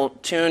joyful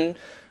tune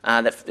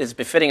that is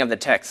befitting of the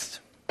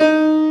text.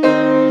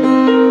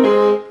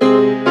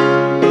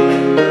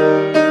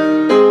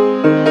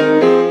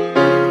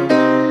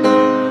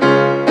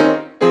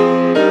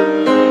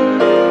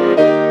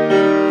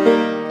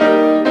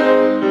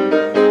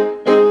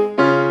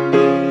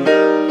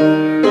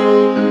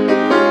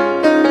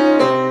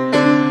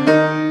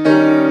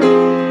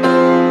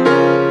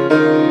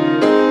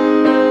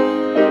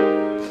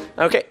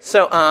 Okay,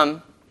 so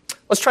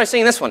let's try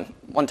singing this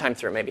one time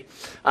through, maybe.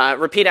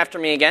 Repeat after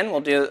me again. We'll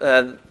do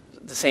the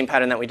same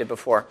pattern that we did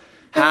before.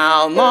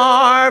 How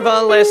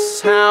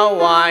marvelous, how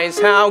wise,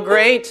 how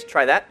great.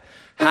 Try that.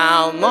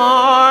 How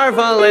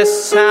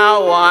marvelous,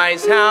 how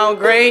wise, how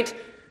great.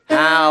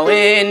 How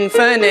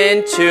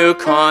infinite to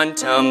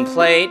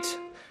contemplate.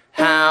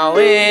 How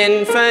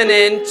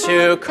infinite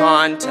to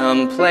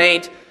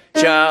contemplate.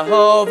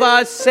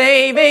 Jehovah's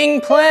saving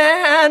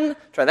plan.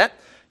 Try that.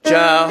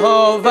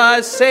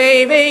 Jehovah's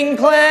saving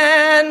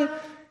plan.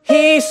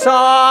 He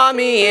saw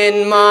me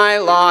in my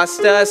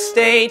lost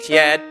estate,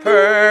 yet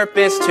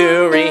purposed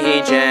to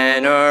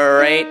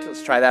regenerate.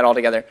 Let's try that all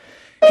together.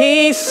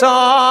 He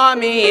saw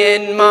me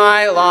in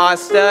my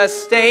lost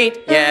estate,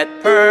 yet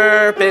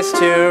purposed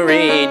to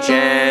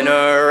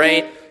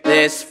regenerate.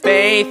 This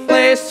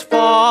faithless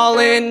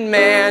fallen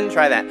man.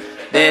 Try that.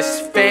 This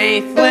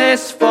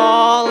faithless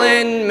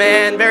fallen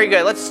man. Very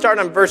good. Let's start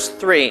on verse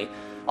 3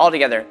 all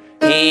together.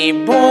 He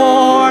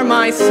bore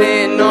my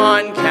sin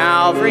on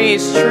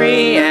Calvary's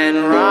tree,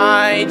 and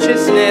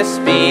righteousness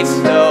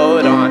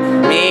bestowed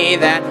on me,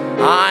 that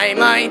I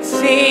might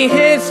see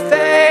his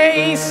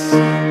face.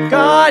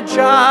 God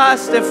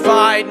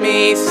justified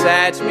me,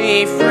 set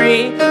me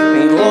free,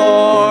 and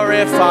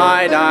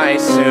glorified I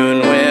soon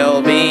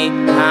will be.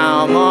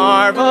 How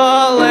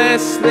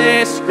marvelous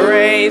this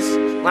grace.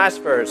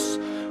 Last verse.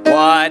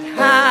 What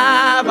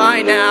have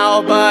I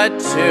now but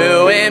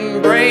to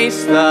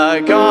embrace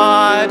the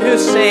God who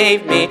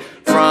saved me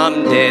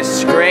from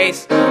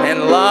disgrace,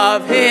 and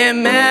love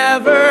him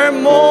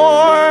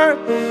evermore,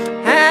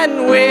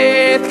 and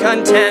with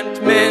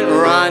contentment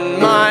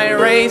run my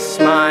race,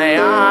 my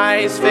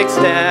eyes fixed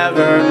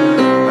ever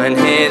on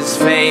his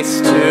face,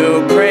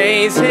 to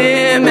praise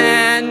him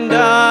and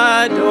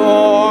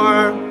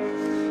adore.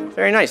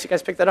 Very nice. You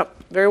guys picked that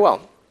up very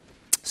well.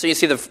 So you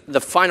see the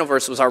final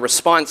verse was our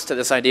response to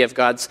this idea of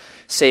God's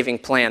saving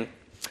plan.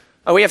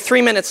 We have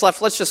 3 minutes left.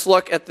 Let's just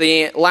look at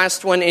the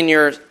last one in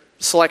your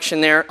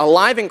selection there.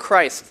 Alive in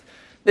Christ.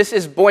 This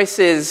is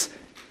Boyce's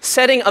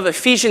setting of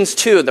Ephesians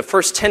 2, the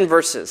first 10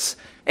 verses.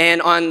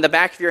 And on the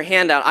back of your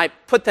handout, I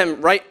put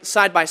them right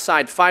side by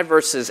side, 5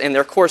 verses, and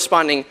their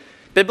corresponding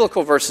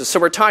biblical verses. So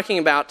we're talking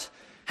about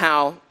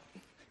how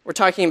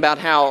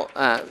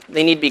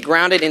they need to be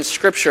grounded in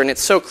Scripture, and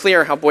it's so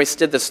clear how Boyce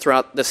did this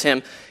throughout this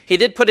hymn. He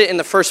did put it in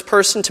the first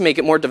person to make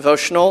it more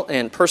devotional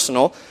and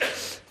personal.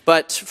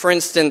 But, for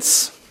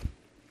instance,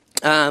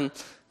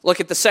 look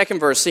at the second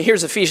verse. So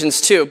here's Ephesians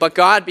 2. But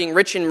God, being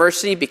rich in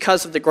mercy,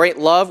 because of the great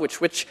love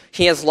which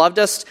he has loved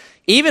us,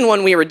 even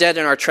when we were dead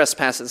in our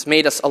trespasses,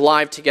 made us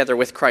alive together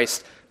with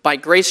Christ. By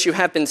grace you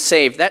have been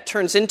saved. That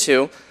turns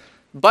into,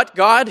 but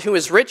God, who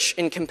is rich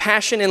in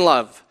compassion and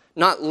love,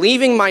 not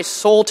leaving my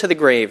soul to the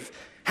grave,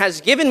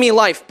 has given me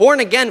life, born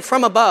again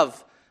from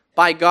above.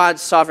 By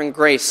God's sovereign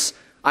grace,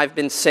 I've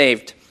been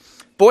saved.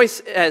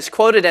 Boyce is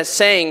quoted as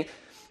saying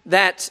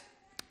that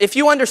if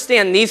you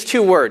understand these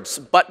 2 words,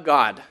 but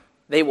God,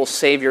 they will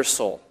save your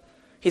soul.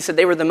 He said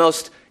they were the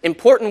most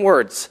important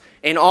words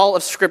in all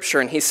of Scripture,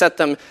 and he set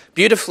them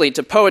beautifully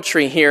to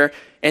poetry here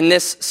in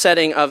this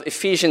setting of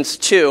Ephesians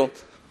 2.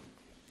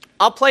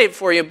 I'll play it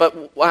for you,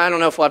 but I don't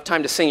know if we'll have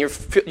time to sing. You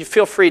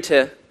feel free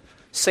to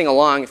sing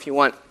along if you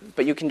want,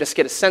 but you can just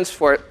get a sense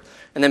for it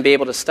and then be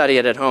able to study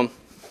it at home.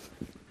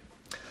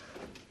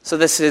 So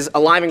this is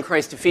Alive in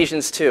Christ,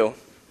 Ephesians 2.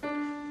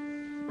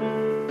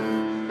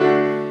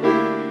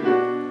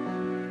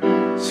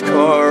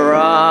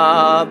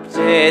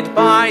 Corrupted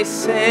by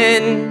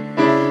sin,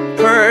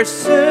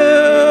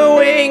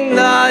 pursuing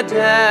the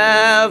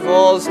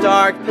devil's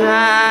dark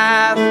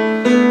path,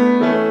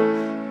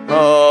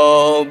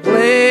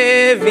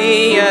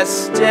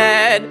 oblivious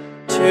dead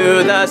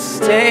to the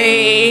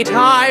state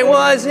I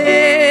was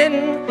in,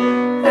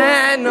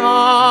 an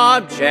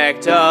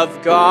object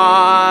of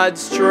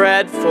God's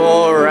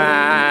dreadful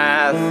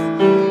wrath.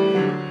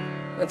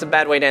 That's a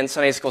bad way to end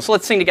Sunday school. So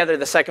let's sing together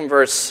the second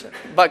verse.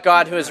 But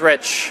God who is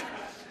rich.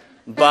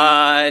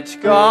 But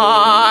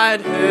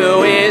God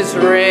who is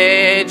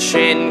rich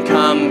in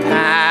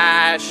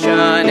compassion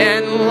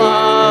and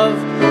love,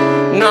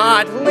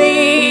 not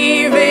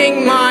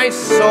leaving my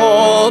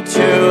soul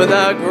to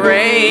the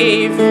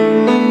grave,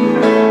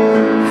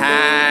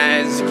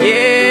 has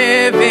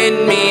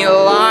given me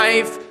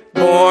life,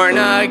 born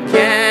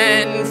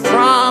again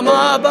from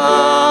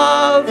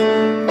above.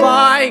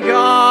 By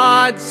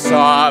God's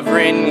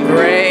sovereign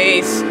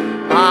grace,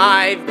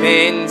 I've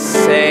been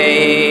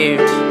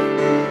saved.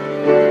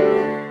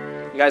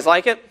 You guys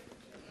like it?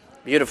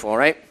 Beautiful,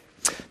 right?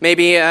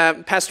 Maybe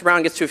Pastor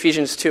Brown gets to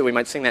Ephesians 2. We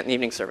might sing that in the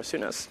evening service. Who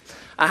knows?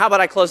 How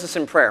about I close this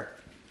in prayer?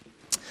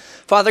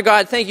 Father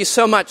God, thank you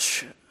so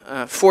much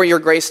for your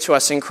grace to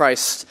us in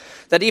Christ,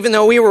 that even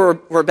though we were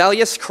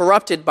rebellious,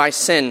 corrupted by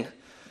sin,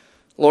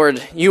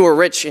 Lord, you are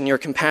rich in your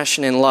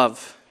compassion and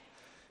love,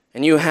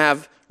 and you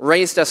have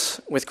raised us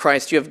with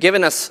Christ. You have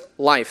given us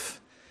life.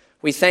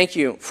 We thank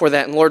you for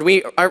that. And Lord,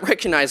 I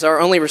recognize our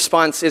only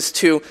response is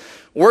to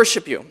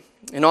worship you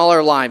in all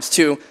our lives,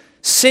 to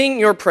sing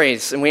your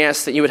praise, and we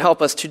ask that you would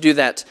help us to do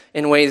that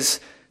in ways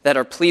that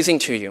are pleasing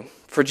to you.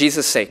 For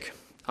Jesus' sake,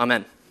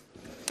 amen.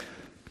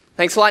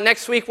 Thanks a lot.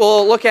 Next week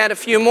we'll look at a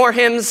few more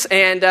hymns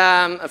and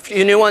a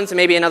few new ones and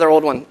maybe another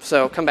old one.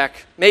 So come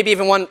back. Maybe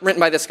even one written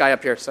by this guy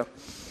up here. So.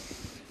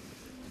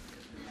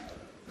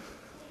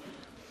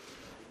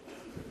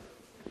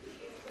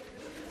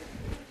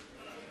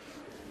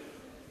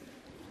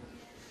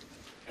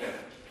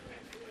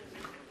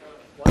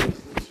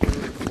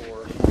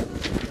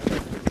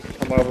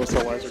 Marvelous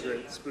How Lives Are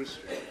Great, Spruce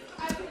Street.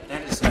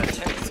 That is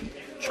 10th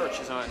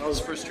Church is on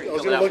Spruce Street, I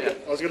was Philadelphia.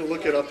 going to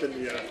look it up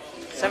in the...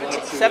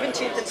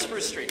 17th and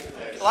Spruce Street.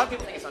 A lot of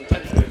people think it's on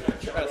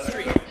 10th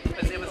Street,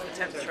 but it was the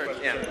 10th Church,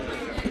 yeah.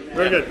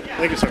 Very good.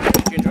 Thank you, sir. Did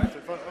you enjoy it?